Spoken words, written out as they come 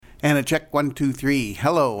And a check, 1, 2, 3.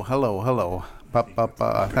 Hello, hello, hello. That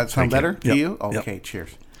sound Thank you. better to Yep. you? Okay, Yep. cheers.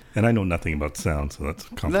 And I know nothing about sound, so that's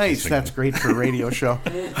comfortable. Nice, that's great for a radio show.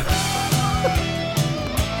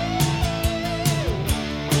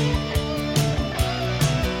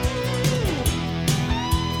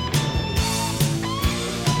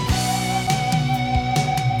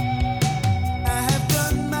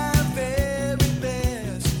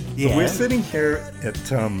 So we're sitting here at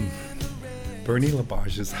Bernie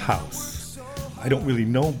Labage's house. I don't really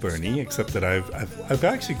know Bernie, except that I've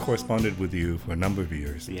actually corresponded with you for a number of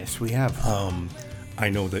years. Yes, we have. I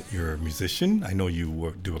know that you're a musician. I know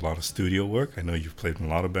you do a lot of studio work. I know you've played in a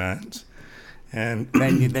lot of bands. And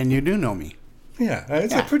Then you do know me. yeah,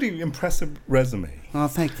 it's a pretty impressive resume. Oh,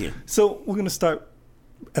 thank you. So we're going to start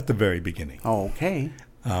at the very beginning. Okay.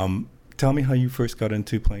 Tell me how you first got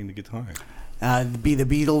into playing the guitar. Be the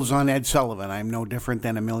Beatles on Ed Sullivan. I'm no different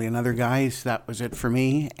than a million other guys. That was it for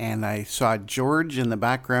me. And I saw George in the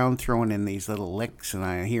background throwing in these little licks, and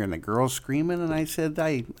I hearing the girls screaming, and I said,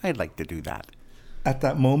 I'd like to do that. At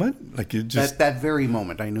that moment, like you just That very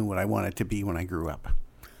moment, I knew what I wanted to be when I grew up.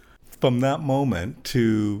 from that moment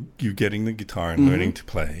to you getting the guitar and learning to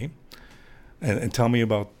play, and tell me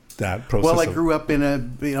about that process. Well, I grew up in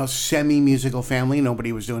a semi-musical family.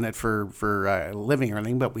 Nobody was doing it for a living or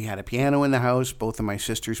anything, but we had a piano in the house. Both of my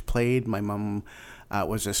sisters played. My mom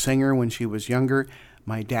was a singer when she was younger.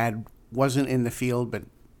 My dad wasn't in the field, but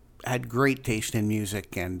had great taste in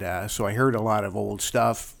music, and so I heard a lot of old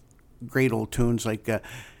stuff, great old tunes like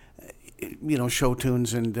show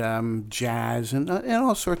tunes and jazz and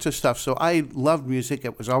all sorts of stuff. So I loved music.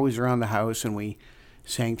 It was always around the house, and we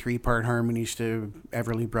sang 3-part harmonies to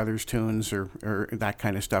Everly Brothers tunes or that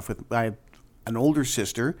kind of stuff. I have an older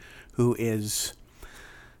sister who is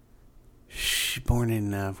she's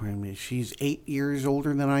 8 years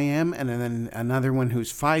older than I am, and then another one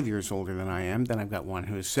who's 5 years older than I am. Then I've got one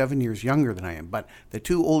who's 7 years younger than I am. But the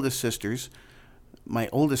two oldest sisters, my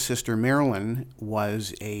oldest sister Marilyn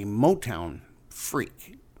was a Motown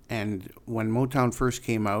freak, and when Motown first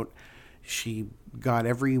came out, she got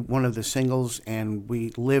every one of the singles, and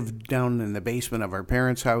we lived down in the basement of our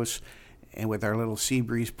parents' house and with our little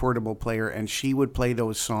Seabreeze portable player, and she would play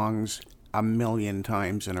those songs a million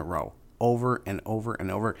times in a row, over and over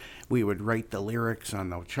and over. We would write the lyrics on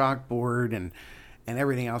the chalkboard and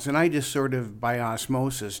everything else, and I just sort of by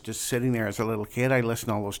osmosis, just sitting there as a little kid, I listened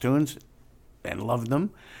to all those tunes and loved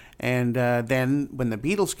them. And then when the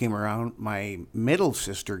Beatles came around, my middle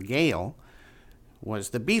sister Gail was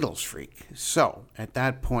the Beatles freak. So at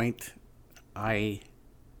that point, it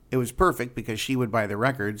was perfect because she would buy the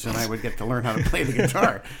records and I would get to learn how to play the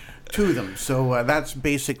guitar to them. So that's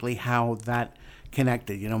basically how that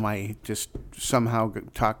connected. I just somehow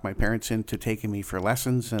talked my parents into taking me for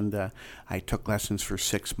lessons, and I took lessons for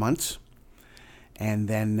 6 months. And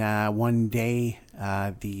then one day,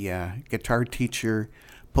 the guitar teacher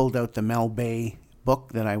pulled out the Mel Bay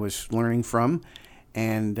book that I was learning from,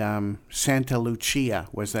 and Santa Lucia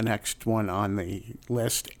was the next one on the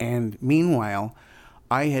list. And meanwhile,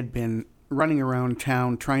 I had been running around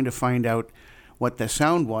town trying to find out what the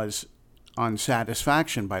sound was on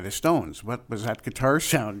Satisfaction by the Stones. What was that guitar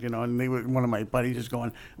sound? And one of my buddies is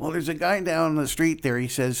going, well, there's a guy down the street there. He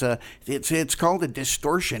says, it's called a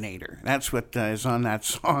distortionator. That's what is on that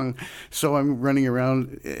song. So I'm running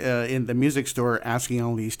around in the music store asking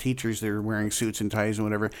all these teachers, they're wearing suits and ties and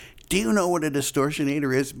whatever, do you know what a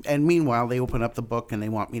distortionator is? And meanwhile, they open up the book and they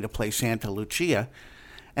want me to play Santa Lucia.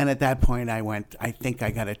 And at that point, I went, I think I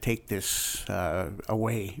got to take this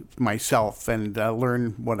away myself and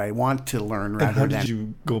learn what I want to learn. And how did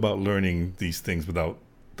you go about learning these things without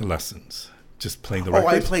the lessons? Just playing the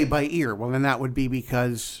records? Oh, I play by ear. Well, then that would be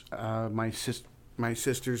because my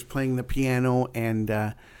sister's playing the piano,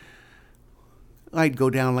 and I'd go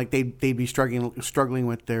down, like they'd be struggling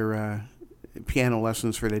with their piano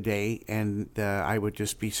lessons for the day, and I would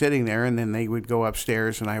just be sitting there, and then they would go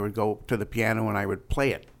upstairs and I would go to the piano and I would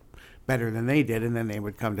play it better than they did, and then they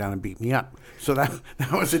would come down and beat me up. So that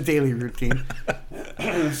was a daily routine.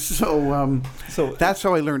 So that's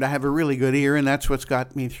how I learned. I have a really good ear, and that's what's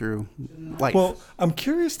got me through life. Well, I'm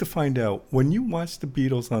curious to find out, when you watched the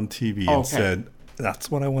Beatles on TV and said,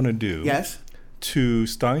 that's what I want to do, yes, to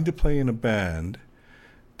starting to play in a band,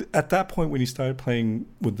 at that point when you started playing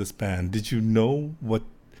with this band, did you know what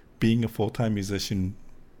being a full-time musician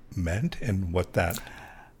meant and what that...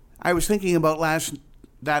 I was thinking about last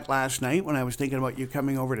night when I was thinking about you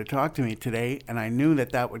coming over to talk to me today, and I knew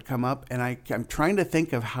that would come up, and I'm trying to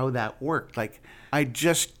think of how that worked. Like, I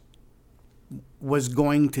just was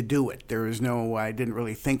going to do it. There was no, I didn't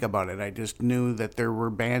really think about it. I just knew that there were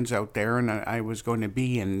bands out there and I was going to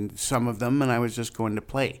be in some of them and I was just going to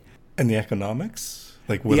play. And the economics?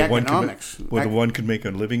 Like The economics. Whether one could make a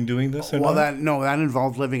living doing this or Well, not? that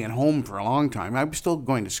involved living at home for a long time. I was still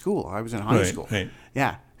going to school. I was in high school. Right.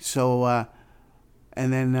 Yeah. So,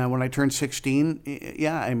 and then when I turned 16,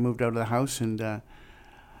 I moved out of the house and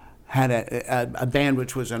had a band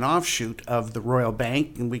which was an offshoot of the Royal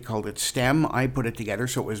Bank, and we called it STEM. I put it together,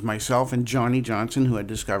 so it was myself and Johnny Johnson who had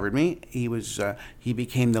discovered me. He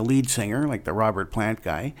became the lead singer, like the Robert Plant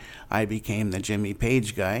guy. I became the Jimmy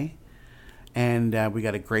Page guy, and we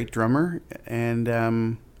got a great drummer,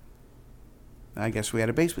 and I guess we had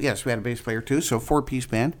a bass. Yes, we had a bass player too. So 4-piece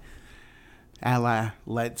band, a la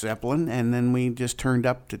Led Zeppelin, and then we just turned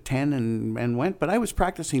up to 10 and went. But I was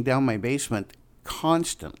practicing down my basement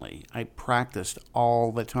constantly. I practiced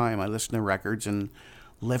all the time. I listened to records and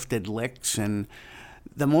lifted licks. And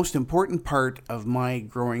the most important part of my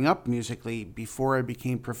growing up musically before I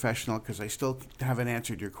became professional, because I still haven't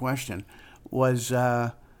answered your question, was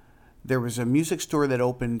there was a music store that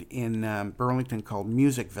opened in Burlington called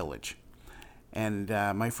Music Village. And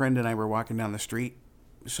my friend and I were walking down the street,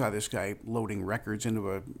 saw this guy loading records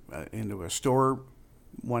into a store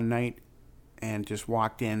one night, and just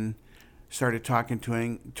walked in, started talking to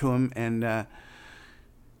him, and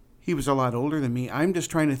he was a lot older than me. I'm just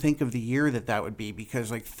trying to think of the year that would be,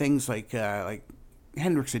 because like things like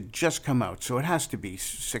Hendrix had just come out, so it has to be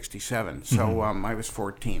 67. So I was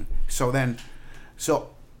 14. So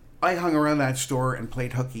I hung around that store and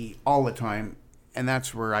played hooky all the time, and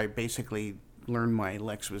that's where I basically learned my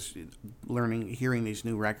licks, was hearing these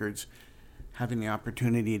new records, having the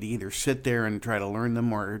opportunity to either sit there and try to learn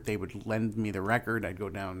them, or they would lend me the record. I'd go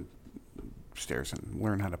downstairs and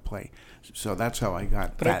learn how to play. So that's how I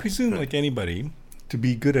got But I presume, like anybody, to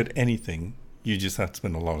be good at anything, you just have to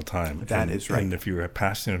spend a lot of time. That is right. And if you're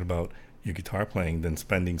passionate about your guitar playing, then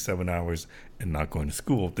spending 7 hours and not going to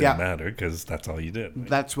school didn't matter, because that's all you did. Right?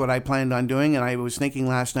 That's what I planned on doing, and I was thinking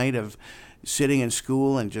last night of sitting in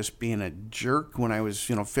school and just being a jerk when I was,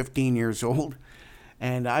 15 years old.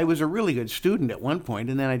 And I was a really good student at one point,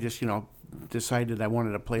 and then I just, decided I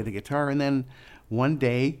wanted to play the guitar. And then one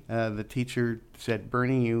day, the teacher said,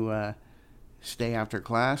 "Bernie, you stay after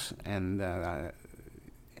class." And I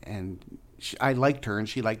liked her, and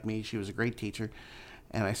she liked me. She was a great teacher.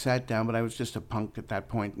 And I sat down, but I was just a punk at that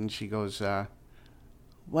point. And she goes, "Why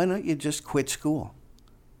don't you just quit school?"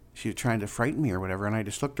 She was trying to frighten me or whatever. And I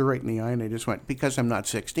just looked her right in the eye, and I just went, "Because I'm not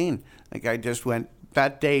 16. Like, I just went,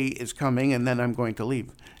 that day is coming, and then I'm going to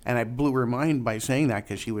leave." And I blew her mind by saying that,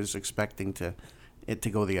 because she was expecting it to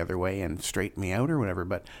go the other way and straighten me out or whatever.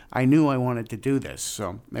 But I knew I wanted to do this,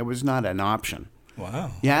 so it was not an option.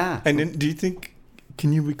 Wow. Yeah. And then,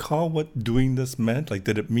 can you recall what doing this meant? Like,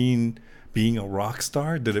 did it mean being a rock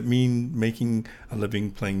star? Did it mean making a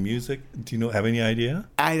living playing music? Do you have any idea?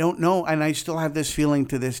 I don't know, and I still have this feeling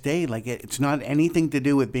to this day. Like, it's not anything to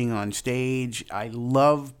do with being on stage. I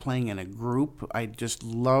love playing in a group. I just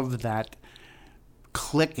love that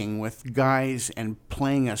clicking with guys and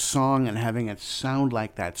playing a song and having it sound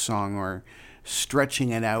like that song, or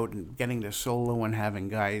stretching it out and getting to solo and having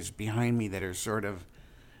guys behind me that are sort of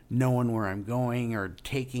knowing where I'm going or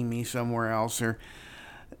taking me somewhere else, or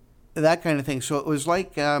that kind of thing. So it was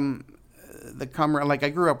like like I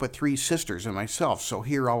grew up with 3 sisters and myself. So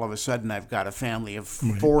here all of a sudden I've got a family of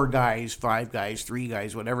 4 guys, 5 guys, 3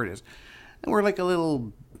 guys, whatever it is. And we're like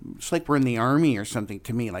it's like we're in the army or something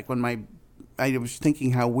to me. Like I was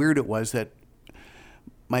thinking how weird it was that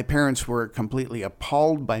my parents were completely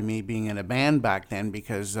appalled by me being in a band back then,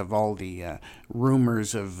 because of all the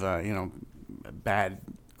rumors of, bad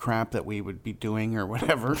crap that we would be doing or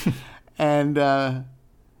whatever. And,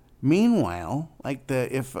 meanwhile, like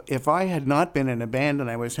if I had not been in a band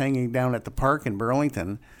and I was hanging down at the park in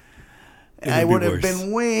Burlington, I would have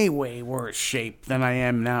been way, way worse shape than I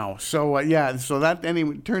am now. So so that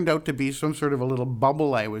turned out to be some sort of a little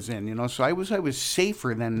bubble I was in, So I was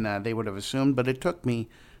safer than they would have assumed, but it took me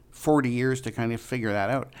 40 years to kind of figure that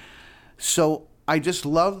out. So I just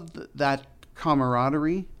loved that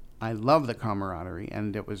camaraderie. I love the camaraderie,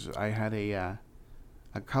 and I had a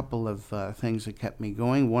couple of things that kept me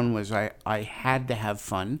going. One was I had to have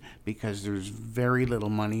fun, because there's very little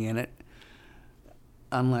money in it,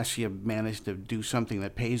 unless you manage to do something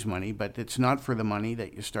that pays money, but it's not for the money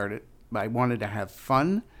that you start it. I wanted to have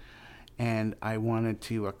fun, and I wanted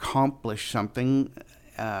to accomplish something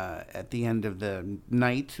at the end of the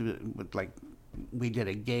night. Like, we did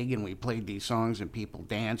a gig, and we played these songs, and people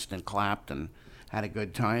danced and clapped and had a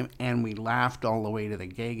good time, and we laughed all the way to the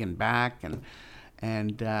gig and back,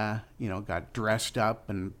 and got dressed up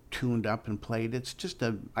and tuned up and played. It's just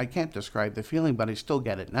I can't describe the feeling, but I still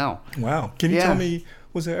get it now. Wow. Can you tell me,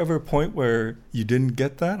 was there ever a point where you didn't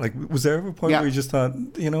get that? Like, was there ever a point where you just thought,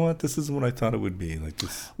 you know what, this isn't what I thought it would be? Like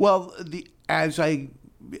this. Well, as I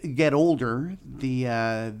get older,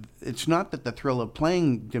 it's not that the thrill of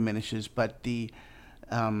playing diminishes, but the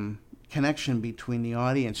connection between the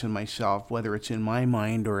audience and myself, whether it's in my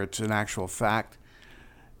mind or it's an actual fact,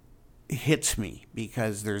 hits me,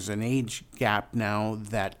 because there's an age gap now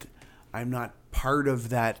that I'm not part of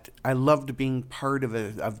that. I loved being part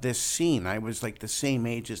of this scene. I was like the same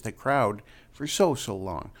age as the crowd for so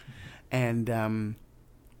long. And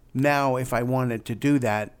now if I wanted to do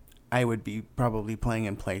that, I would be probably playing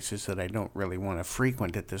in places that I don't really want to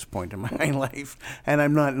frequent at this point in my life. And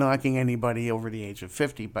I'm not knocking anybody over the age of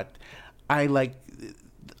 50, but I liked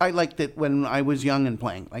it when I was young and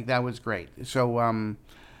playing. Like, that was great. So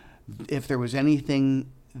if there was anything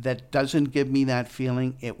that doesn't give me that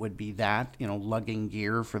feeling, it would be that, lugging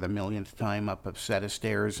gear for the millionth time up a set of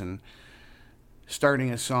stairs and starting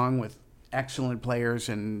a song with excellent players,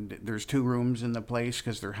 and there's 2 rooms in the place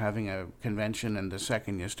because they're having a convention, and the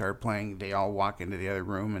second you start playing, they all walk into the other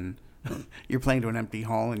room, and you're playing to an empty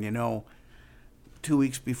hall, and 2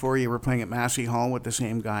 weeks before you were playing at Massey Hall with the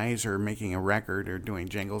same guys or making a record or doing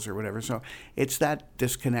jingles or whatever. So it's that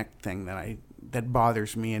disconnect thing that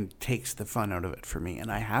bothers me and takes the fun out of it for me, and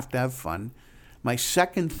I have to have fun. My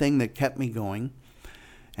second thing that kept me going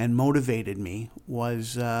and motivated me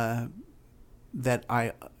was that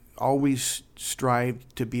I always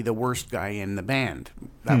strived to be the worst guy in the band.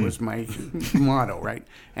 That was my motto, right?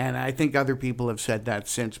 And I think other people have said that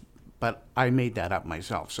since, but I made that up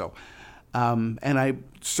myself. So, and I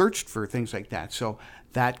searched for things like that. So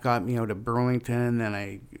that got me out of Burlington, and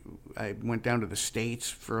I went down to the States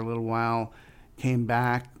for a little while, came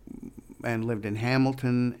back and lived in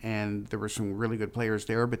Hamilton, and there were some really good players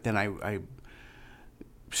there. But then I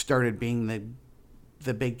started being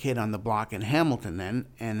the big kid on the block in Hamilton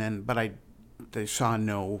but they saw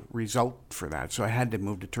no result for that, so I had to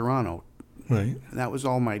move to Toronto. Right. And that was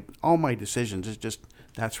all my decisions. It's just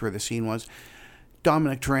that's where the scene was.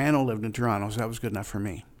 Dominic Turano lived in Toronto, so that was good enough for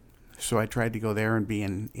me. So I tried to go there and be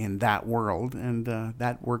in that world, and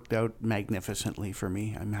that worked out magnificently for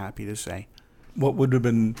me, I'm happy to say. What would have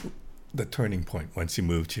been the turning point once you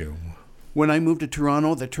moved here? When I moved to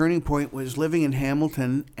Toronto, the turning point was living in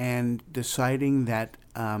Hamilton and deciding that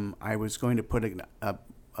I was going to put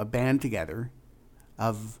a band together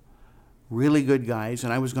of really good guys,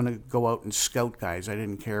 and I was going to go out and scout guys. I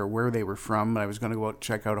didn't care where they were from, but I was going to go out and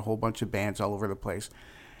check out a whole bunch of bands all over the place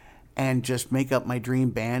and just make up my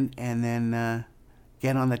dream band, and then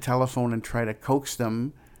get on the telephone and try to coax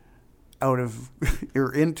them out of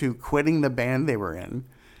or into quitting the band they were in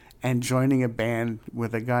and joining a band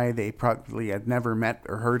with a guy they probably had never met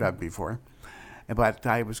or heard of before. But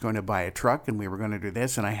I was going to buy a truck, and we were going to do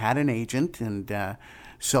this, and I had an agent, and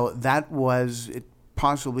so that was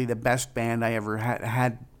possibly the best band I ever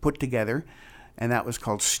had put together, and that was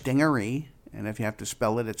called Stingaree, and if you have to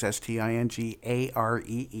spell it, it's Stingaree,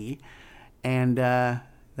 and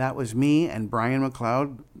that was me and Brian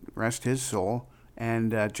McLeod, rest his soul,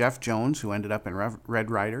 and Jeff Jones, who ended up in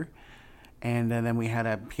Red Rider. And then we had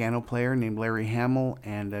a piano player named Larry Hamill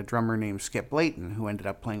and a drummer named Skip Layton, who ended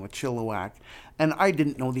up playing with Chilliwack. And I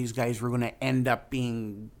didn't know these guys were going to end up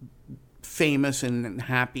being famous and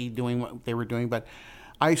happy doing what they were doing, but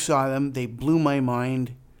I saw them. They blew my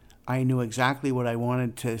mind. I knew exactly what I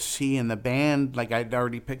wanted to see in the band. Like, I'd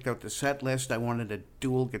already picked out the set list. I wanted a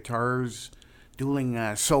dual guitars,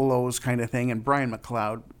 dueling solos kind of thing. And Brian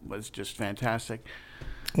McLeod was just fantastic.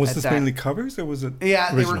 Was this mainly covers, or was it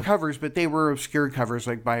original? They were covers, but they were obscure covers,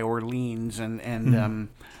 like by Orleans and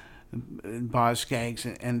Boz Scaggs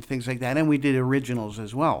and things like that. And we did originals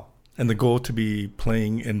as well. And the goal to be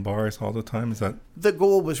playing in bars all the time, is that? The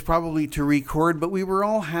goal was probably to record, but we were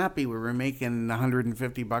all happy. We were making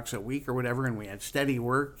 $150 a week or whatever, and we had steady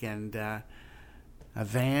work and a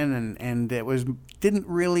van, and it didn't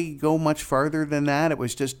really go much farther than that. It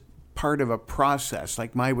was just part of a process.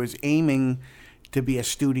 Like, I was aiming to be a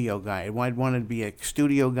studio guy. I'd wanted to be a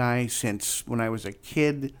studio guy since when I was a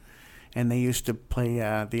kid, and they used to play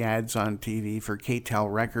the ads on TV for K-Tel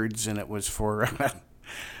Records, and it was for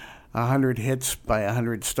 100 hits by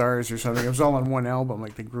 100 stars or something. It was all on one album,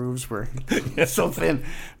 like the grooves were so thin.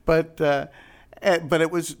 But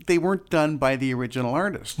they weren't done by the original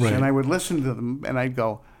artists. Right. And I would listen to them, and I'd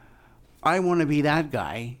go, I want to be that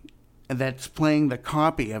guy. that's playing the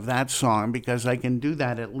copy of that song because I can do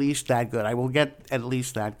that at least that good. I will get at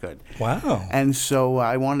least that good. Wow. And so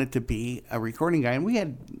I wanted to be a recording guy.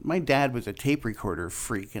 And my dad was a tape recorder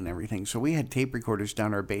freak and everything. So we had tape recorders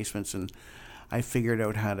down our basements, and I figured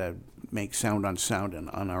out how to make sound and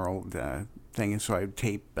on our old thing. And so I would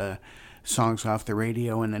tape songs off the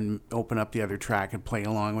radio and then open up the other track and play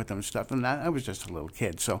along with them and stuff. And I was just a little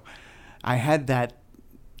kid. So I had that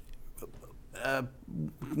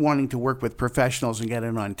wanting to work with professionals and get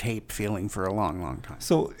it on tape feeling for a long, long time.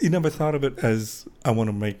 So you never thought of it as, I want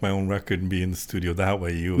to make my own record and be in the studio that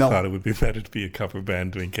way? You No. thought it would be better to be a cover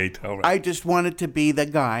band doing K-Tel records? I just wanted to be the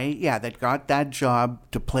guy, that got that job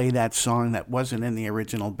to play that song that wasn't in the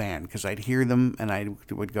original band, because I'd hear them and I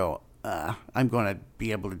would go, I'm going to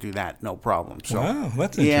be able to do that, no problem. So, Wow,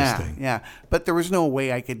 that's interesting. Yeah. But there was no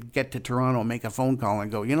way I could get to Toronto, make a phone call,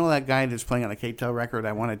 and go, that guy that's playing on a K-Tel record,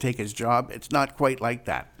 I want to take his job. It's not quite like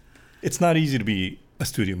that. It's not easy to be a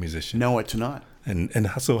studio musician. No, it's not. And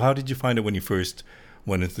so how did you find it when you first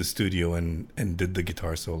went into the studio and did the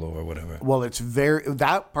guitar solo or whatever? Well,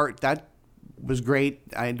 that was great.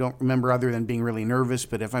 I don't remember other than being really nervous,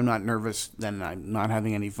 but if I'm not nervous, then I'm not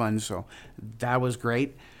having any fun. So that was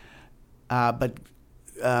great. But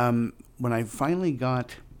when I finally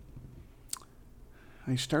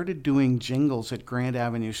I started doing jingles at Grand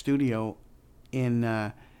Avenue Studio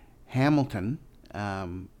in Hamilton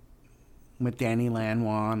with Danny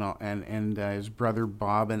Lanois and his brother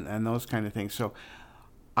Bob and those kind of things. So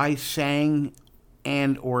I sang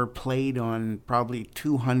and or played on probably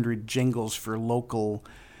 200 jingles for local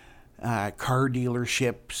car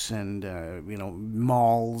dealerships and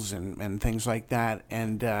malls and things like that.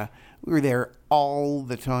 And we were there all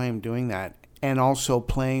the time doing that, and also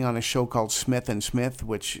playing on a show called Smith and Smith,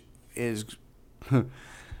 which is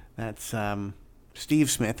that's Steve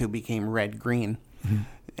Smith, who became Red Green. Mm-hmm.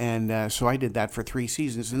 And so I did that for 3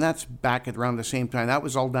 seasons, and that's back at around the same time. That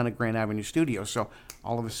was all done at Grand Avenue Studio. So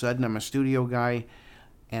all of a sudden, I'm a studio guy,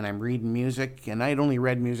 and I'm reading music. And I'd only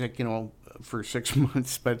read music, for 6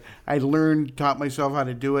 months, but I taught myself how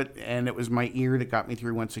to do it, and it was my ear that got me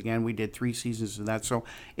through once again. We did 3 seasons of that. So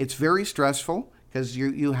it's very stressful because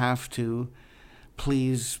you have to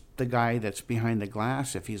please the guy that's behind the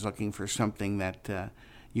glass if he's looking for something that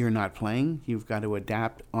you're not playing. You've got to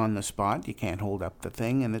adapt on the spot. You can't hold up the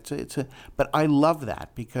thing, and but I love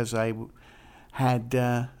that because I had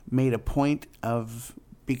made a point of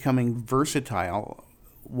becoming versatile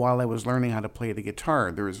while I was learning how to play the guitar.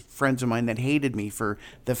 There was friends of mine that hated me for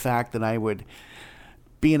the fact that I would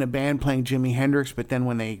be in a band playing Jimi Hendrix, but then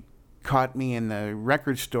when they caught me in the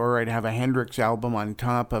record store, I'd have a Hendrix album on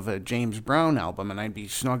top of a James Brown album, and I'd be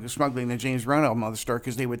smuggling the James Brown album out of the store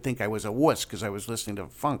because they would think I was a wuss because I was listening to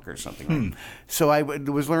funk or something. Like that. So I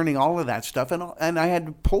was learning all of that stuff, and I had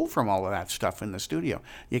to pull from all of that stuff in the studio.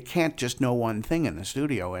 You can't just know one thing in the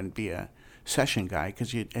studio and be a session guy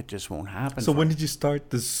because it just won't happen. So when did you start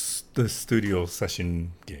the studio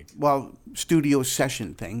session gig? Well, studio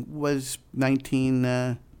session thing was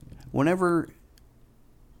whenever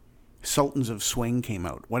Sultans of Swing came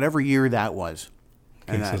out, whatever year that was.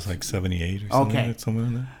 Okay, so it's like 78 or something. Okay. Somewhere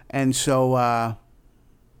in there. And so,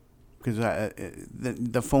 because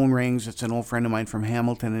the phone rings, it's an old friend of mine from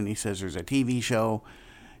Hamilton, and he says, there's a TV show.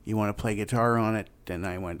 You want to play guitar on it? And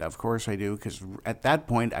I went, of course I do, because at that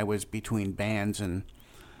point I was between bands, and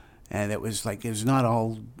it was like, it's not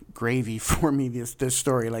all gravy for me, this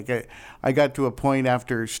story. Like I got to a point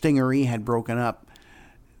after Stingery had broken up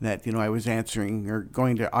that, I was answering or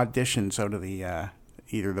going to auditions out of the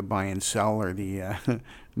either the Buy and Sell or the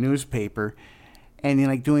newspaper, and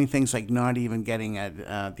like doing things like not even getting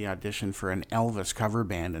the audition for an Elvis cover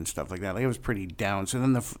band and stuff like that. Like, it was pretty down. So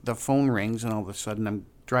then the phone rings, and all of a sudden I'm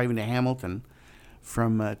driving to Hamilton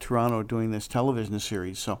from Toronto doing this television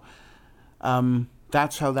series. So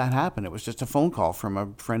that's how that happened. It was just a phone call from a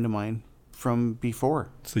friend of mine from before.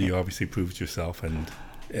 So you obviously proved yourself and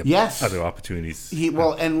yes, other opportunities.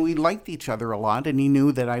 And we liked each other a lot, and he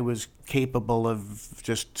knew that I was capable of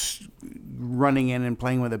just running in and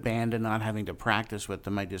playing with a band and not having to practice with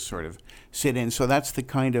them. I just sort of sit in. So that's the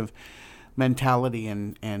kind of mentality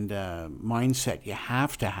and mindset you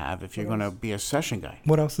have to have if you're going to be a session guy.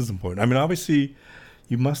 What else is important? I mean, obviously,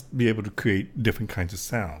 you must be able to create different kinds of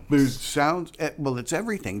sounds. There's sounds. Well, it's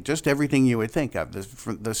everything. Just everything you would think of.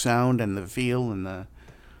 The sound and the feel and the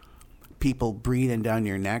people breathing down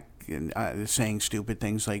your neck and saying stupid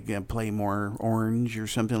things like play more orange or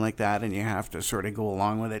something like that, and you have to sort of go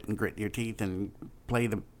along with it and grit your teeth and play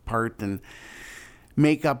the part and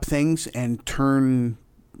make up things and turn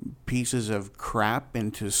pieces of crap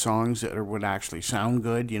into songs that would actually sound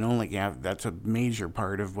good. That's a major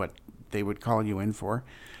part of what they would call you in for.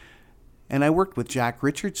 And I worked with Jack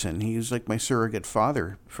Richardson. He was like my surrogate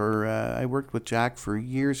father. I worked with Jack for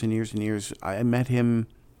years and years and years. I met him.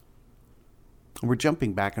 We're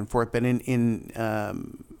jumping back and forth, but in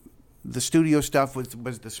the studio stuff was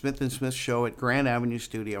the Smith and Smith show at Grand Avenue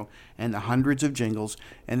Studio, and the hundreds of jingles.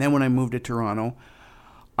 And then when I moved to Toronto,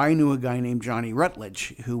 I knew a guy named Johnny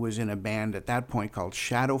Rutledge, who was in a band at that point called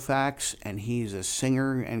Shadowfax, and he's a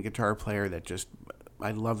singer and guitar player that just,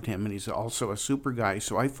 I loved him, and he's also a super guy.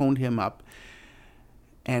 So I phoned him up,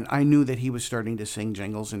 and I knew that he was starting to sing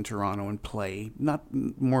jingles in Toronto and play.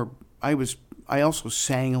 I also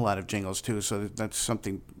sang a lot of jingles too, so that's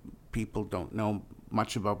something people don't know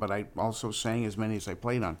much about, but I also sang as many as I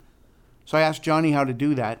played on. So I asked Johnny how to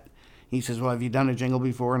do that. He says, well, have you done a jingle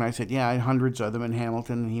before? And I said, yeah, I had hundreds of them in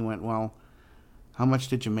Hamilton. And he went, well, how much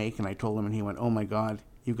did you make? And I told him, and he went, oh my God,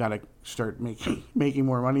 you got to start making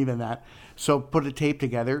more money than that. So put a tape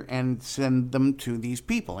together and send them to these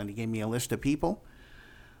people. And he gave me a list of people.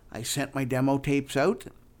 I sent my demo tapes out,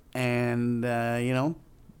 and,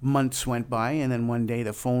 months went by, and then one day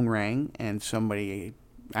the phone rang, and somebody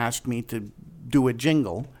asked me to do a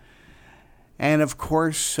jingle. And of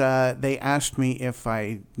course, they asked me if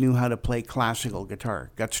I knew how to play classical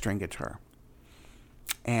guitar, gut string guitar.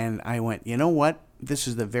 And I went, you know what? This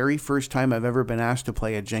is the very first time I've ever been asked to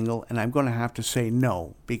play a jingle, and I'm going to have to say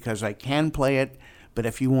no, because I can play it, but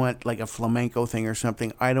if you want like a flamenco thing or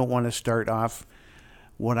something, I don't want to start off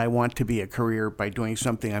what I want to be a career by doing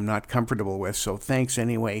something I'm not comfortable with. So thanks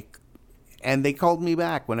anyway. And they called me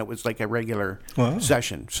back when it was like a regular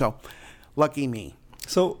session. So lucky me.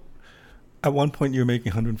 So at one point you were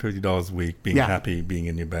making $150 a week, being happy being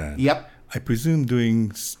in your band. Yep. I presume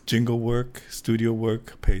doing jingle work, studio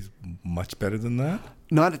work pays much better than that?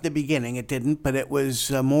 Not at the beginning, it didn't, but it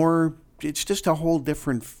was it's just a whole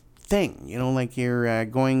different thing. Like you're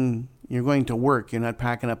going to work. You're not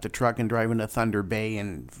packing up the truck and driving to Thunder Bay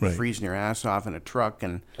and freezing your ass off in a truck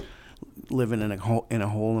and living in a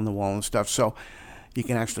hole in the wall and stuff. So you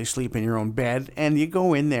can actually sleep in your own bed, and you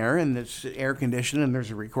go in there and it's air conditioned and there's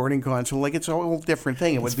a recording console. Like, it's a whole different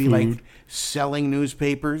thing. It would be like selling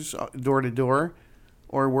newspapers door to door,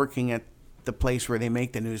 or working at the place where they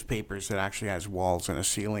make the newspapers that actually has walls and a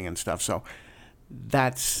ceiling and stuff. So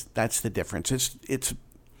that's the difference. It's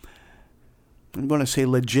I'm going to say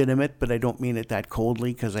legitimate, but I don't mean it that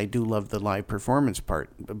coldly, because I do love the live performance part.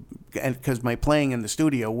 And because my playing in the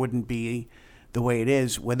studio wouldn't be the way it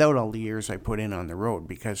is without all the years I put in on the road,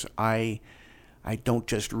 because I don't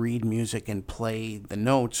just read music and play the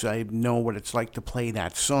notes. I know what it's like to play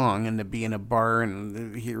that song and to be in a bar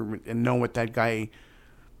and hear and know what that guy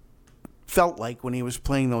felt like when he was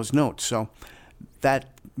playing those notes. So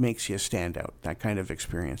that makes you stand out, that kind of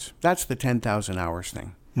experience. That's the 10,000 hours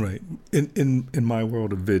thing. Right. In my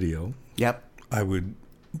world of video, yep, I would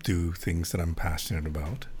do things that I'm passionate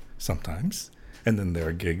about sometimes. And then there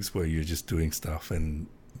are gigs where you're just doing stuff in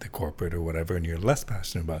the corporate or whatever, and you're less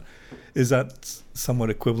passionate about. Is that somewhat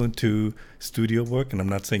equivalent to studio work? And I'm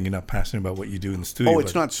not saying you're not passionate about what you do in the studio. Oh,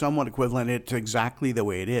 it's not somewhat equivalent. It's exactly the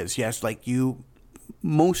way it is. Yes, like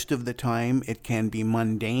most of the time it can be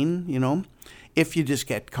mundane, if you just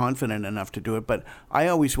get confident enough to do it. But I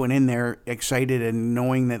always went in there excited and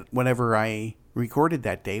knowing that whatever I recorded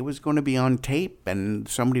that day was going to be on tape and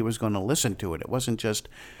somebody was going to listen to it. It wasn't just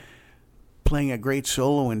playing a great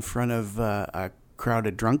solo in front of a crowd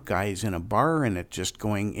of drunk guys in a bar and it just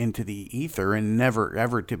going into the ether and never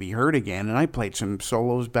ever to be heard again. And I played some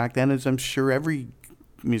solos back then, as I'm sure every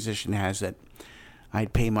musician has, that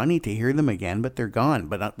I'd pay money to hear them again, but they're gone.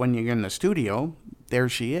 But when you're in the studio, there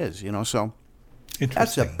she is, so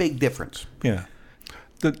that's a big difference. Yeah.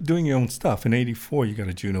 Doing your own stuff. In 84, you got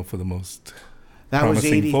a Juno for the most That was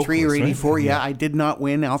 83 vocalist, or 84, right? yeah. I did not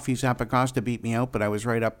win. Alfie Zappacosta beat me out, but I was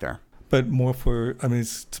right up there. But more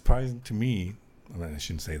it's surprising to me. I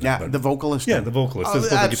shouldn't say that. Yeah, but the vocalist. Yeah, the vocalist. Oh,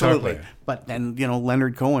 the absolutely. Guitar player. But then,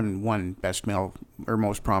 Leonard Cohen won Best Male or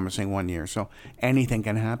Most Promising one year, so anything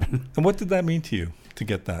can happen. And what did that mean to you to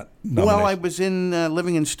get that nomination? Well, I was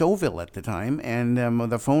living in Stouffville at the time, and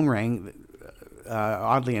the phone rang.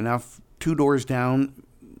 Oddly enough, 2 doors down,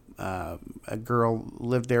 a girl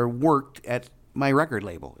lived there, worked at my record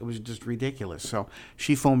label. It was just ridiculous. So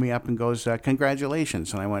she phoned me up and goes,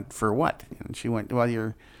 congratulations. And I went, for what? And she went, well,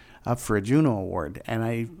 you're up for a Juno Award.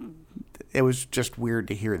 And it was just weird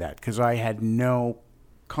to hear that, because I had no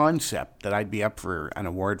concept that I'd be up for an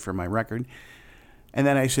award for my record. And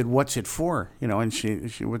then I said, what's it for? And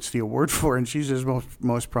she what's the award for? And she says,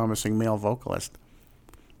 most promising male vocalist.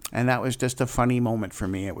 And that was just a funny moment for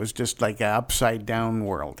me. It was just like an upside down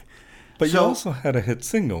world. But you So- also had a hit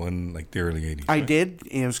single in like the early 80s. I right? did.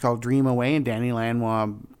 It was called Dream Away, and Danny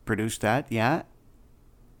Lanois produced that, yeah.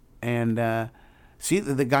 And see,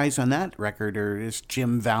 the guys on that record is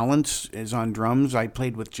Jim Valance is on drums. I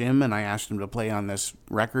played with Jim, and I asked him to play on this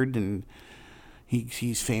record, and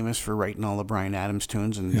he's famous for writing all the Bryan Adams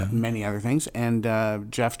tunes and many other things. And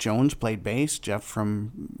Jeff Jones played bass. Jeff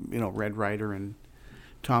from Red Rider and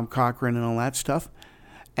Tom Cochrane and all that stuff.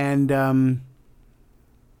 And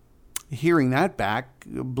hearing that back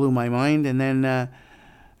blew my mind. And then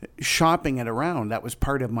shopping it around, that was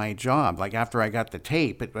part of my job. Like after I got the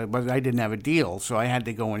tape, I didn't have a deal, so I had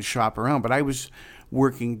to go and shop around. But I was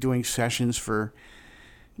doing sessions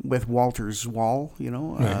with Walter's Wall,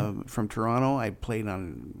 from Toronto. I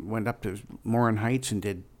went up to Morin Heights and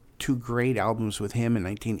did 2 great albums with him in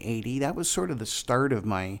 1980. That was sort of the start of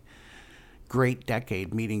my great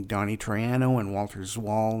decade, meeting Donnie Troiano and Walter's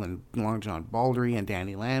Wall and Long John Baldry and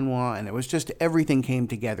Danny Lanois, and it was just everything came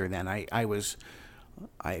together then. I was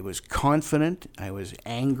confident, I was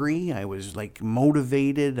angry, I was like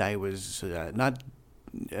motivated, I was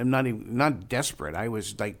not desperate. I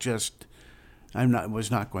was like just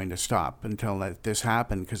was not going to stop until this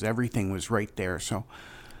happened, because everything was right there. So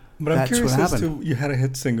but I'm that's curious what as happened. to, you had a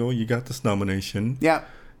hit single, you got this nomination. Yeah.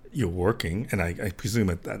 You're working, and I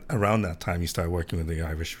presume around that time you started working with the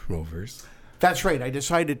Irish Rovers. That's right. I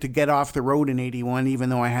decided to get off the road in '81, even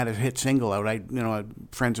though I had a hit single out.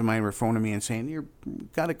 Friends of mine were phoning me and saying, "You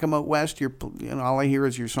got to come out west. All I hear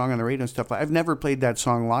is your song on the radio and stuff." I've never played that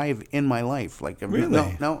song live in my life.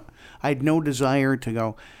 Really? No. I had no desire to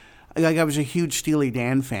go. Like, I was a huge Steely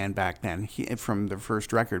Dan fan back then from the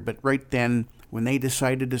first record, but right then when they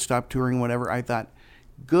decided to stop touring, whatever, I thought,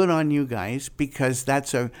 good on you guys, because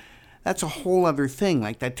that's a whole other thing.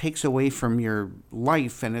 Like, that takes away from your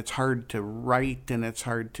life, and it's hard to write, and it's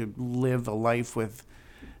hard to live a life with,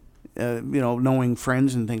 knowing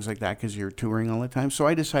friends and things like that, because you're touring all the time. So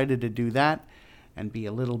I decided to do that and be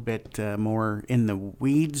a little bit more in the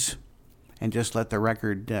weeds and just let the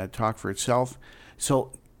record talk for itself.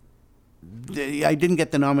 So I didn't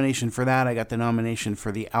get the nomination for that. I got the nomination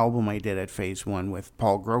for the album I did at Phase One with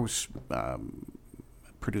Paul Gross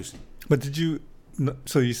producing. But did you?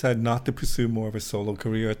 So you decided not to pursue more of a solo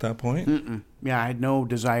career at that point? Mm-mm. Yeah, I had no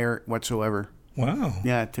desire whatsoever. Wow.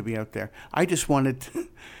 Yeah, to be out there. I just wanted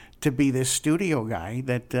to be this studio guy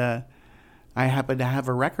that I happened to have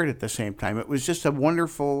a record at the same time. It was just a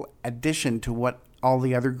wonderful addition to what all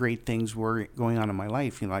the other great things were going on in my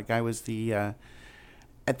life. Like I was the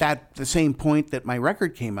same point that my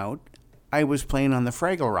record came out, I was playing on the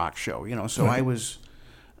Fraggle Rock show. So Right.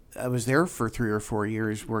 I was there for 3 or 4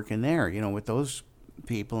 years working there, with those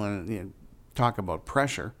people, and talk about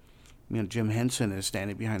pressure. Jim Henson is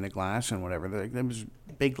standing behind the glass and whatever. That was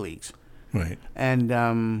big leagues. Right.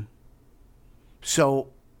 And so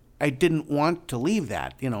I didn't want to leave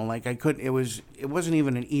that. Like I couldn't. It wasn't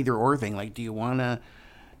even an either or thing. Like, do you want to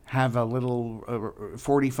have a little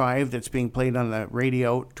 45 that's being played on the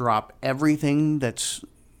radio, drop everything that's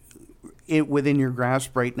within your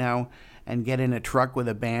grasp right now, and get in a truck with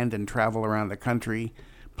a band and travel around the country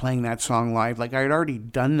playing that song live? Like, I had already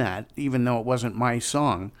done that, even though it wasn't my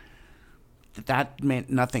song. That meant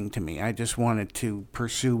nothing to me. I just wanted to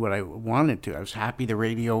pursue what I wanted to. I was happy the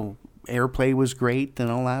radio airplay was great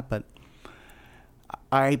and all that, but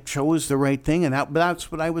I chose the right thing, and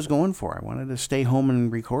that's what I was going for. I wanted to stay home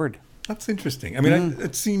and record. That's interesting. I mean,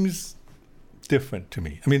 it seems different to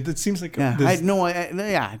me. I mean, it seems like I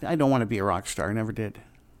don't want to be a rock star. I never did.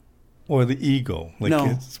 Or the ego. Like, No.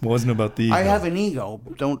 it wasn't about the ego. I have an ego.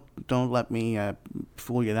 Don't let me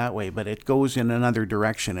fool you that way. But it goes in another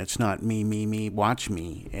direction. It's not me. Watch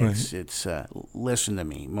me. It's listen to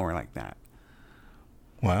me. More like that.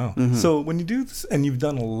 Wow. Mm-hmm. So when you do this, and you've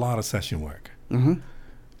done a lot of session work,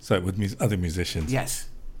 so with other musicians. Yes.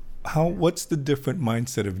 What's the different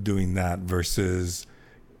mindset of doing that versus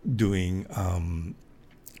doing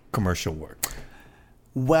commercial work?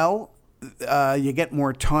 Well, you get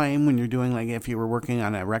more time when you're doing, like, if you were working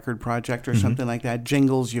on a record project or something like that.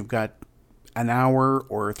 Jingles, you've got an hour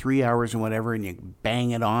or 3 hours and whatever, and you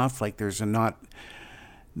bang it off. Like, it's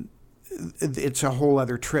a whole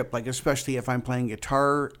other trip. Like, especially if I'm playing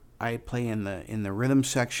guitar, I play in the rhythm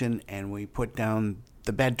section, and we put down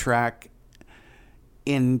the bed track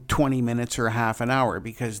in 20 minutes or half an hour,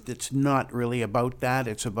 because it's not really about that.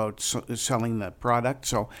 It's about selling the product.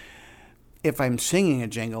 So if I'm singing a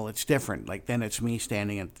jingle, it's different. Like, then it's me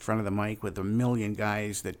standing in front of the mic with a million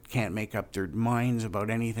guys that can't make up their minds about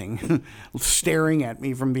anything, staring at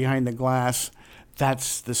me from behind the glass.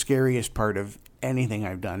 That's the scariest part of anything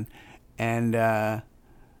I've done. And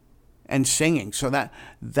singing. So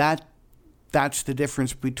that that's the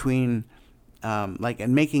difference between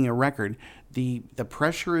and making a record. The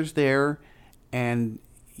pressure is there, and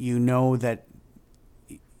you know that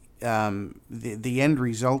the end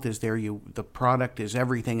result is there. The product is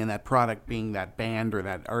everything, and that product being that band or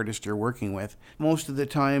that artist you're working with. Most of the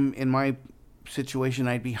time, in my situation,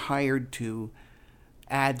 I'd be hired to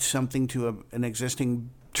add something to an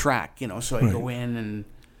existing track, so I go in and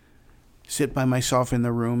sit by myself in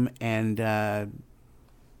the room and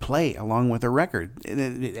play along with a record.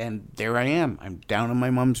 And there I am. I'm down in my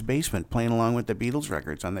mom's basement playing along with the Beatles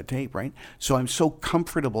records on the tape, right? So I'm so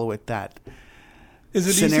comfortable with that. Is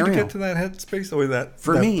it scenario. Easy to get to that headspace or that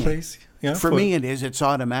place? Yeah, for me it is. It's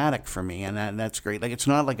automatic for me, and that's great. Like, it's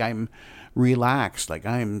not like I'm relaxed. Like,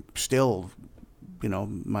 I'm still,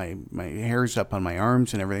 my hair's up on my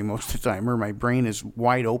arms and everything most of the time, or my brain is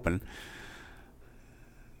wide open,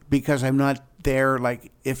 because I'm not there.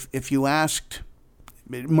 Like, if you asked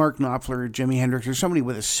Mark Knopfler or Jimi Hendrix or somebody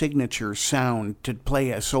with a signature sound to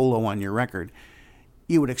play a solo on your record,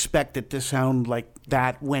 you would expect it to sound like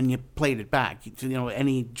that when you played it back.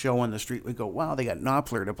 Any Joe on the street would go, wow, they got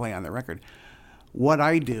Knopfler to play on the record. What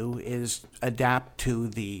I do is adapt to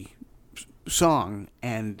the song,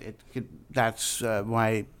 and that's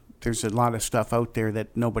why there's a lot of stuff out there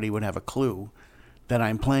that nobody would have a clue that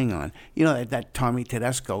I'm playing on. That Tommy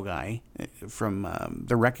Tedesco guy from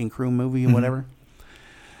the Wrecking Crew movie or whatever.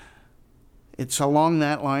 It's along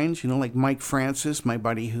that lines, like Mike Francis, my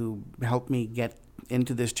buddy who helped me get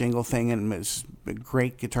into this jingle thing and was a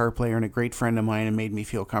great guitar player and a great friend of mine and made me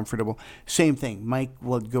feel comfortable. Same thing. Mike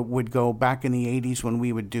would go back in the 80s when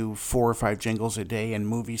we would do 4 or 5 jingles a day and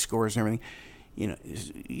movie scores and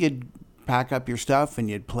everything. You'd pack up your stuff and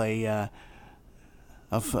you'd play a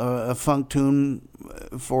funk tune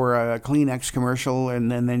for a Kleenex commercial,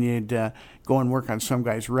 and then you'd go and work on some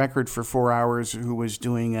guy's record for 4 hours who was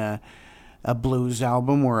doing a blues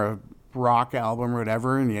album or a rock album or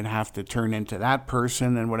whatever, and you'd have to turn into that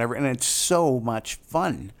person and whatever. And it's so much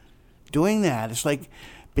fun doing that. It's like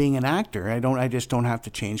being an actor. I just don't have to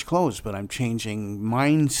change clothes, but I'm changing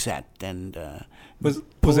mindset and was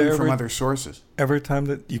pulling there from other sources. Ever a time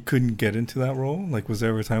that you couldn't get into that role? Like, was there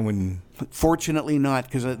ever a time when... Fortunately not,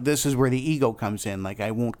 because this is where the ego comes in. Like,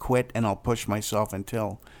 I won't quit, and I'll push myself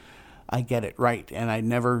until I get it right. And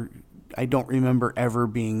I don't remember ever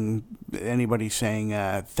being anybody saying,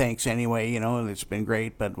 thanks anyway, and it's been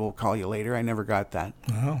great, but we'll call you later. I never got that.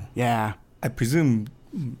 Oh. Yeah. I presume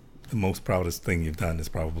the most proudest thing you've done is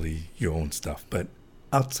probably your own stuff. But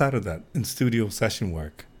outside of that, in studio session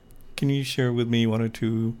work, can you share with me 1 or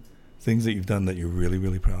 2 things that you've done that you're really,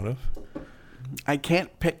 really proud of? I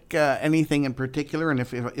can't pick anything in particular. And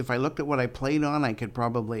if I looked at what I played on, I could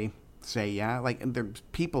probably say, yeah. Like, there's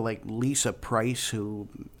people like Lisa Price, who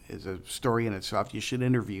is a story in itself. You should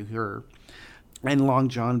interview her. And Long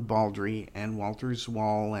John Baldry and Walter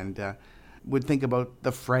Zwall, and would think about the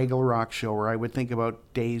Fraggle Rock show, or I would think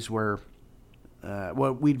about days where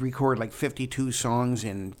we'd record like 52 songs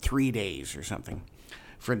in 3 days or something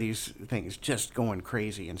for these things, just going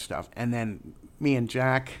crazy and stuff. And then me and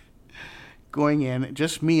Jack going in,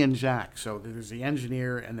 just me and Jack. So there's the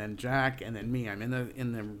engineer, and then Jack, and then me. I'm in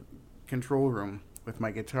the control room with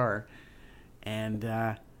my guitar,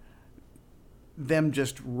 and them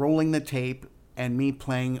just rolling the tape and me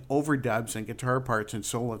playing overdubs and guitar parts and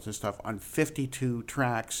solos and stuff on 52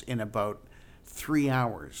 tracks in about 3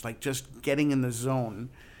 hours, like just getting in the zone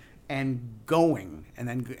and going,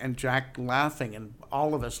 and Jack laughing, and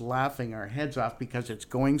all of us laughing our heads off because it's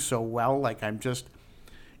going so well. Like, I'm just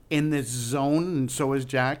in this zone, and so is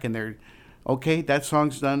Jack, and they're, okay, that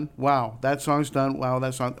song's done. Wow, that song's done. Wow,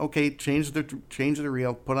 that song. Okay, change the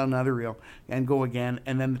reel, put on another reel, and go again.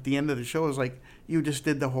 And then at the end of the show, it's like, you just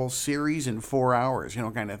did the whole series in 4 hours,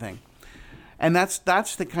 kind of thing. And that's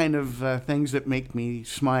the kind of things that make me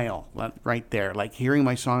smile right there. Like, hearing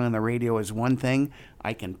my song on the radio is one thing.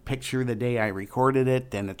 I can picture the day I recorded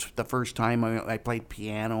it, and it's the first time I played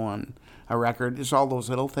piano on a record. It's all those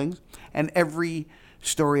little things. And every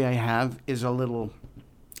story I have is a little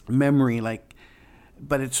memory,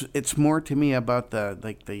 but it's more to me about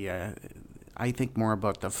I think more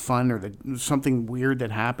about the fun or something weird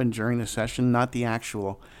that happened during the session, not the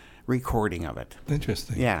actual recording of it.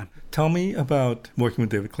 Interesting. Yeah. Tell me about working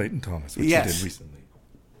with David Clayton Thomas, which Yes. you did recently.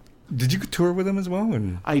 Did you tour with him as well?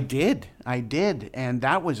 I did, and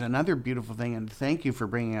that was another beautiful thing. And thank you for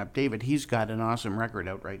bringing up David. He's got an awesome record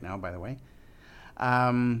out right now, by the way.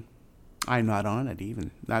 I'm not on it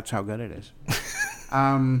even. That's how good it is.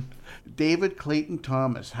 David Clayton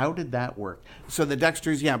Thomas. How did that work? So the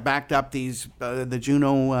Dexters, backed up these the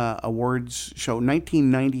Juno Awards show,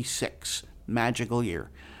 1996, magical year.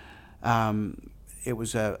 It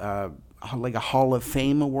was like a Hall of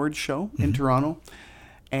Fame award show in Toronto.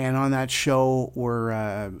 And on that show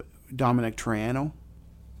were Dominic Troiano,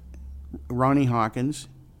 Ronnie Hawkins,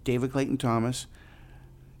 David Clayton Thomas,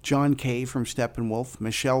 John Kay from Steppenwolf,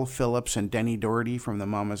 Michelle Phillips and Denny Doherty from the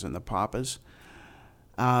Mamas and the Papas,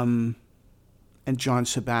 and John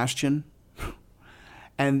Sebastian.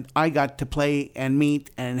 And I got to play and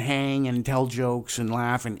meet and hang and tell jokes and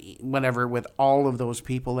laugh and eat, whatever with all of those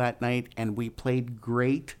people that night, and we played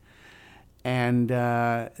great. And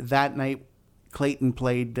that night,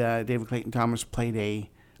 David Clayton Thomas played a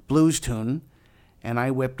blues tune, and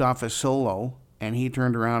I whipped off a solo, and he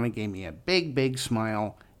turned around and gave me a big, big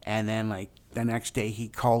smile, and then, like, the next day he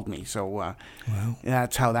called me. So Wow.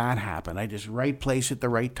 that's how that happened. I just right place at the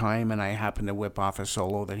right time, and I happened to whip off a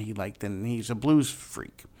solo that he liked, and he's a blues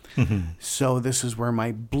freak. So this is where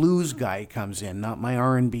my blues guy comes in, not my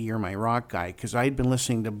R&B or my rock guy, because I'd been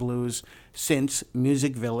listening to blues since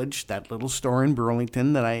Music Village, that little store in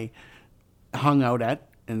Burlington that I hung out at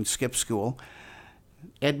and skipped school.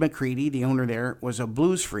 Ed McCready, the owner there, was a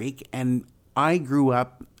blues freak, and I grew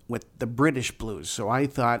up with the British blues. So I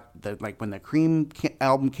thought that, like, when the Cream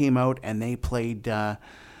album came out and they played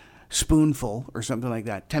Spoonful or something like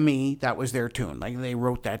that, to me, that was their tune. Like, they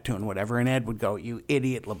wrote that tune, whatever, and Ed would go, "You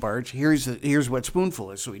idiot, LaBarge, here's what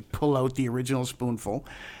Spoonful is." So he'd pull out the original Spoonful,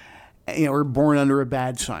 or Born Under a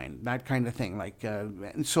Bad Sign, that kind of thing. Like,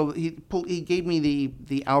 and so he gave me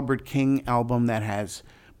the Albert King album that has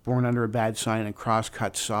Born Under a Bad Sign and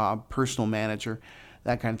Crosscut Saw, Personal Manager,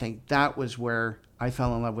 that kind of thing. That was where I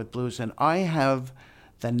fell in love with blues. And I have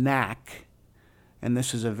the knack, and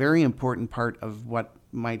this is a very important part of what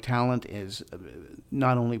my talent is,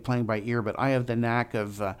 not only playing by ear, but I have the knack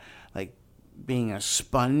of like being a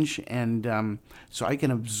sponge, and so I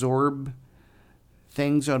can absorb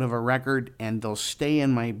things out of a record and they'll stay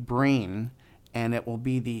in my brain, and it will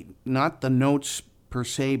be not the notes per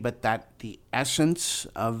se, but that the essence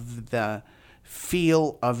of the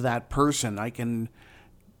feel of that person. I can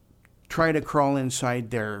try to crawl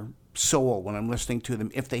inside their soul when I'm listening to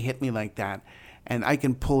them if they hit me like that, and I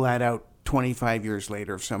can pull that out 25 years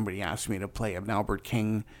later if somebody asks me to play an Albert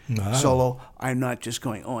King solo. I'm not just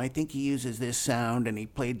going, "Oh, I think he uses this sound and he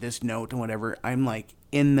played this note and whatever." I'm like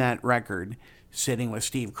in that record, sitting with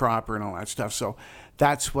Steve Cropper and all that stuff. So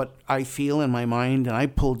that's what I feel in my mind, and I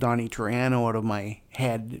pull Donnie Troiano out of my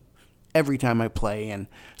head every time I play, and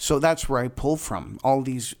so that's where I pull from, all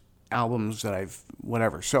these albums that I've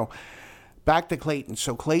whatever. So back to Clayton.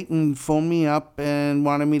 So Clayton phoned me up and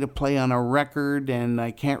wanted me to play on a record, and I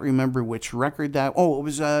can't remember which record that. Oh, it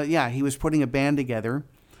was he was putting a band together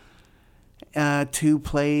to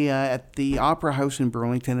play at the Opera House in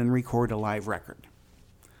Burlington and record a live record.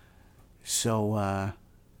 So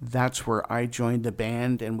that's where I joined the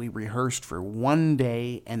band, and we rehearsed for one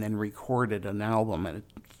day and then recorded an album, and it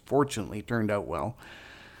fortunately turned out well.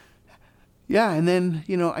 Yeah, and then,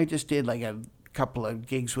 I just did like a couple of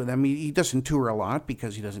gigs with him. He doesn't tour a lot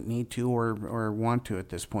because he doesn't need to or want to at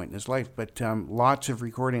this point in his life, but lots of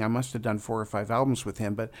recording. I must have done 4 or 5 albums with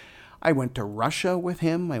him, but I went to Russia with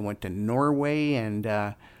him. I went to Norway and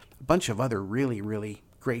a bunch of other really, really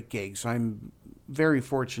great gigs. I'm very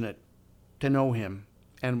fortunate to know him,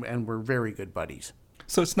 and we're very good buddies.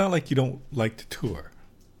 So it's not like you don't like to tour.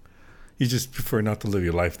 You just prefer not to live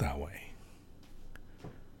your life that way.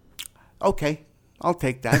 Okay, I'll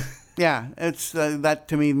take that. Yeah, it's that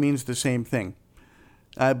to me means the same thing.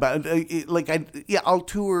 But I'll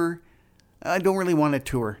tour. I don't really want to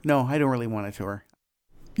tour. No, I don't really want to tour.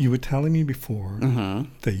 You were telling me before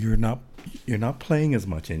that you're not playing as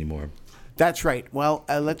much anymore. That's right. Well,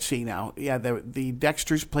 let's see now. Yeah, the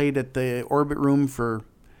Dexters played at the Orbit Room for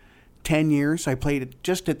 10 years. I played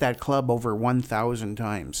just at that club over 1,000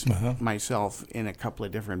 times myself in a couple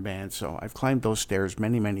of different bands. So I've climbed those stairs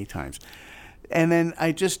many, many times. And then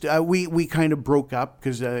I just, we kind of broke up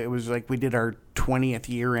because it was like we did our 20th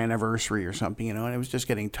year anniversary or something, and it was just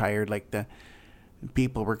getting tired. Like the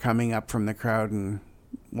people were coming up from the crowd and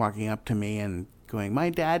walking up to me and going, "My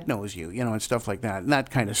dad knows you," and stuff like that. And that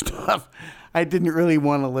kind of stuff I didn't really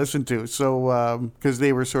want to listen to. So, because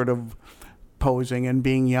they were sort of posing and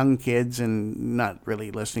being young kids and not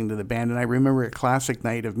really listening to the band. And I remember a classic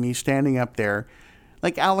night of me standing up there,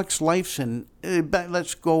 like Alex Lifeson.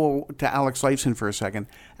 Let's go to Alex Lifeson for a second.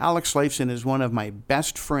 Alex Lifeson is one of my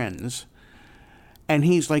best friends, and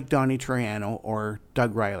he's like Donnie Troiano or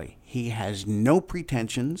Doug Riley. He has no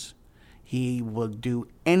pretensions. He will do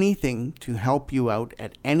anything to help you out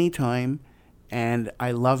at any time, and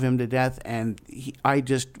I love him to death, and I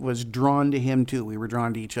just was drawn to him too. We were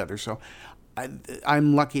drawn to each other. So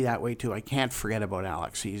I'm lucky that way too. I can't forget about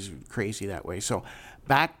Alex. He's crazy that way. So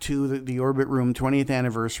back to the Orbit Room 20th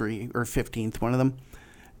anniversary or 15th, one of them.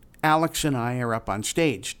 Alex and I are up on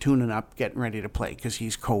stage, tuning up, getting ready to play because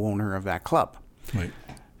he's co-owner of that club. Right.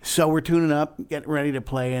 So we're tuning up, getting ready to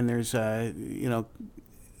play, and there's the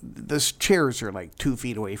chairs are like 2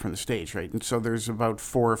 feet away from the stage, right? And so there's about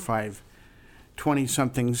 4 or 5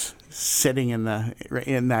 20-somethings sitting in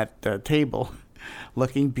that table,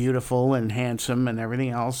 looking beautiful and handsome and everything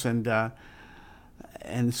else. And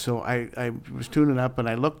so I was tuning up, and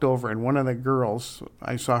I looked over, and one of the girls,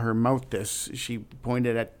 I saw her mouth this. She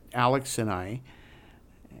pointed at Alex and I,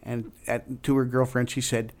 and to her girlfriend, she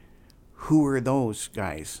said, "Who are those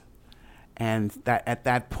guys?" And at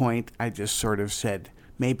that point, I just sort of said,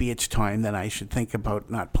 maybe it's time that I should think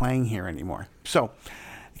about not playing here anymore. So,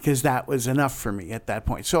 because that was enough for me at that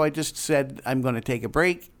point. So I just said, I'm going to take a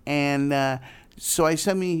break. And so I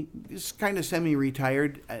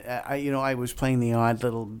semi-retired. I was playing the odd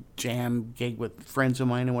little jam gig with friends of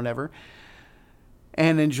mine and whatever,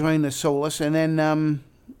 and enjoying the solace. And then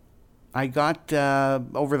I got,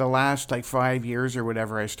 over the last 5 years or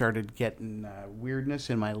whatever, I started getting weirdness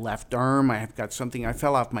in my left arm. I've got something, I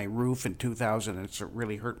fell off my roof in 2000 and it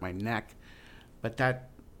really hurt my neck. But that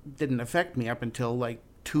didn't affect me up until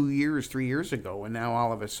 3 years ago. And now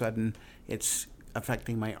all of a sudden it's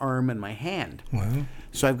affecting my arm and my hand. Wow.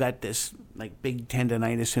 So I've got this big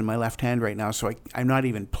tendonitis in my left hand right now. So I'm not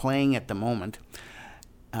even playing at the moment.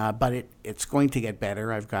 But it's going to get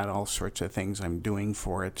better. I've got all sorts of things I'm doing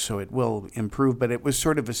for it, so it will improve. But it was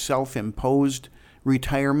sort of a self-imposed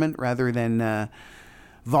retirement rather than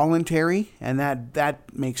voluntary, and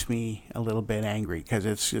that makes me a little bit angry because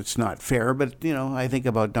it's not fair. But I think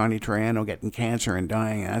about Donnie Troiano getting cancer and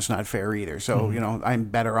dying, and that's not fair either. So I'm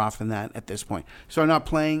better off than that at this point. So I'm not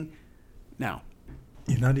playing now.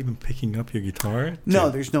 You're not even picking up your guitar? No,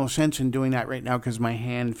 there's no sense in doing that right now because my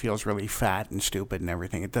hand feels really fat and stupid and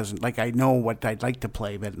everything. It doesn't, I know what I'd like to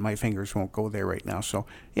play, but my fingers won't go there right now. So,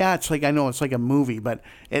 yeah, I know it's like a movie, but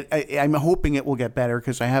I'm hoping it will get better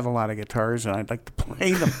because I have a lot of guitars and I'd like to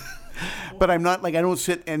play them. But I'm not, I don't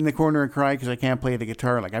sit in the corner and cry because I can't play the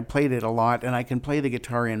guitar. I played it a lot, and I can play the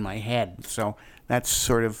guitar in my head. So that's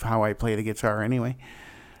sort of how I play the guitar anyway.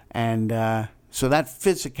 And, so that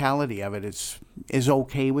physicality of it is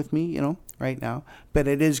okay with me, right now. But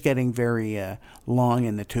it is getting very long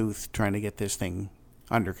in the tooth trying to get this thing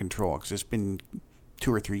under control because it's been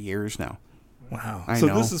 2 or 3 years now. Wow. I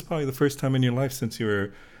know. This is probably the first time in your life since you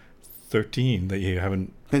were 13 that you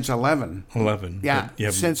haven't... Since 11. 11. Yeah,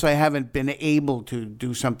 since I haven't been able to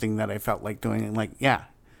do something that I felt like doing.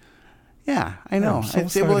 Yeah, I know. I'm so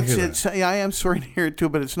sorry to hear that. I am sorry to hear it too,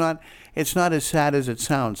 but it's not as sad as it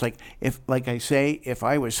sounds. If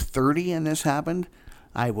I was 30 and this happened,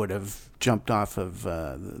 I would have jumped off of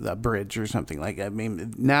the bridge or something like that. I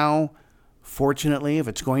mean, now, fortunately, if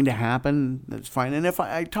it's going to happen, that's fine. And if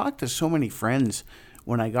I talked to so many friends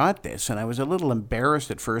when I got this, and I was a little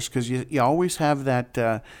embarrassed at first because you always have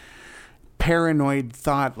that paranoid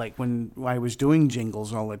thought, when I was doing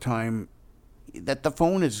jingles all the time, that the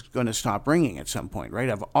phone is going to stop ringing at some point, right?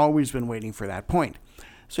 I've always been waiting for that point.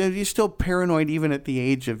 So you're still paranoid even at the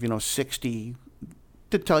age of, 60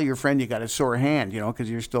 to tell your friend you got a sore hand, because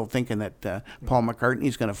you're still thinking that Paul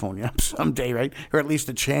McCartney's going to phone you up someday, right? Or at least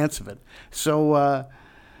a chance of it. So,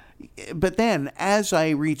 but then as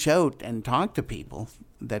I reach out and talk to people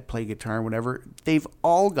that play guitar or whatever, they've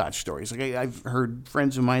all got stories. I've heard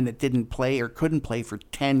friends of mine that didn't play or couldn't play for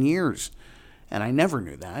 10 years. And I never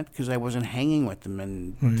knew that because I wasn't hanging with them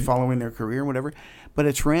and following their career and whatever. But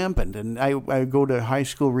it's rampant. And I go to high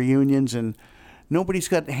school reunions and nobody's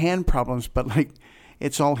got hand problems, but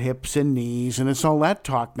it's all hips and knees and it's all that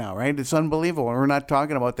talk now, right? It's unbelievable. We're not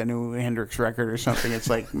talking about the new Hendrix record or something. It's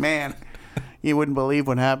man, you wouldn't believe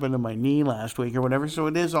what happened to my knee last week or whatever. So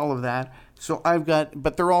it is all of that. So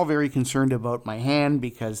but they're all very concerned about my hand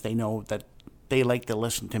because they know that they like to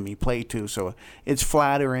listen to me play too. So it's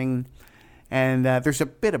flattering. And there's a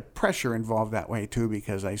bit of pressure involved that way, too,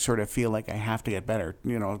 because I sort of feel like I have to get better,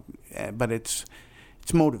 but it's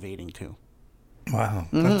motivating, too. Wow.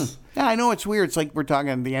 Mm-hmm. Yeah, I know it's weird. It's like we're talking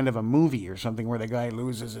at the end of a movie or something where the guy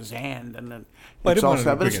loses his hand and then it's all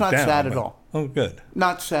sad. But it's not sad at all. Oh, good.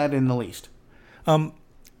 Not sad in the least.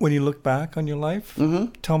 When you look back on your life,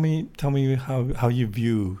 tell me how you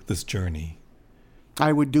view this journey.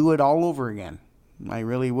 I would do it all over again. I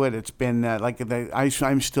really would. It's been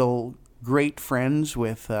I'm still great friends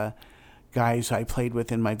with guys I played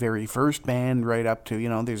with in my very first band, right up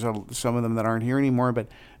to, there's some of them that aren't here anymore, but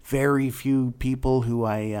very few people who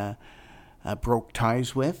I broke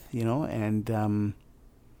ties with, and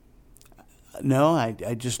No,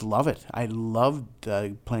 I just love it. I loved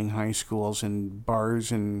playing high schools and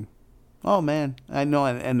bars and, oh man, I know,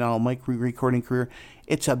 and my recording career,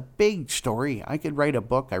 it's a big story. I could write a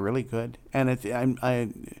book, I really could, and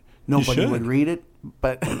nobody would read it,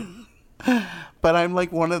 but but I'm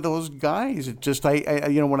like one of those guys. It just, I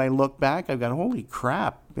when I look back, I've got, holy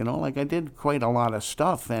crap, like I did quite a lot of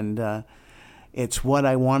stuff, and it's what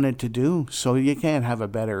I wanted to do. So you can't have a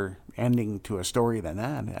better ending to a story than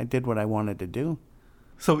that. I did what I wanted to do.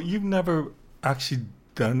 So you've never actually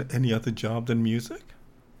done any other job than music?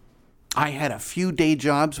 I had a few day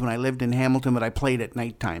jobs when I lived in Hamilton, but I played at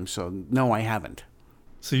nighttime, so no, I haven't.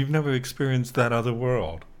 So you've never experienced that other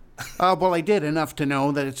world? Well, I did enough to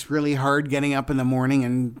know that it's really hard getting up in the morning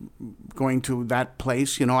and going to that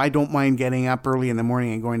place. I don't mind getting up early in the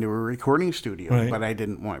morning and going to a recording studio, right. But I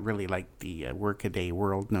didn't really like the work-a-day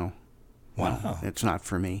world, no. Wow. No, it's not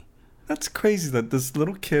for me. That's crazy that this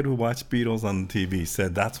little kid who watched Beatles on TV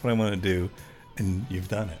said, that's what I want to do, and you've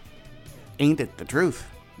done it. Ain't it the truth?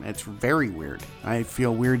 It's very weird. I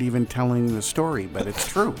feel weird even telling the story, but it's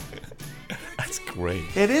true. That's great.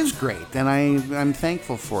 It is great, and I'm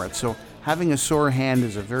thankful for it. So having a sore hand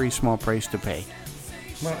is a very small price to pay.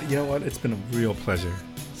 Well, you know what? It's been a real pleasure.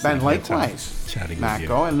 And likewise, chatting Mako, with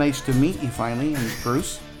you. and nice to meet you finally, and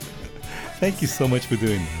Bruce. Thank you so much for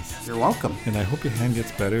doing this. You're welcome. And I hope your hand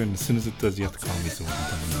gets better, and as soon as it does, you have to call me so we can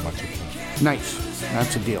come and watch it. Nice.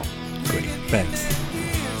 That's a deal. Great. Thanks.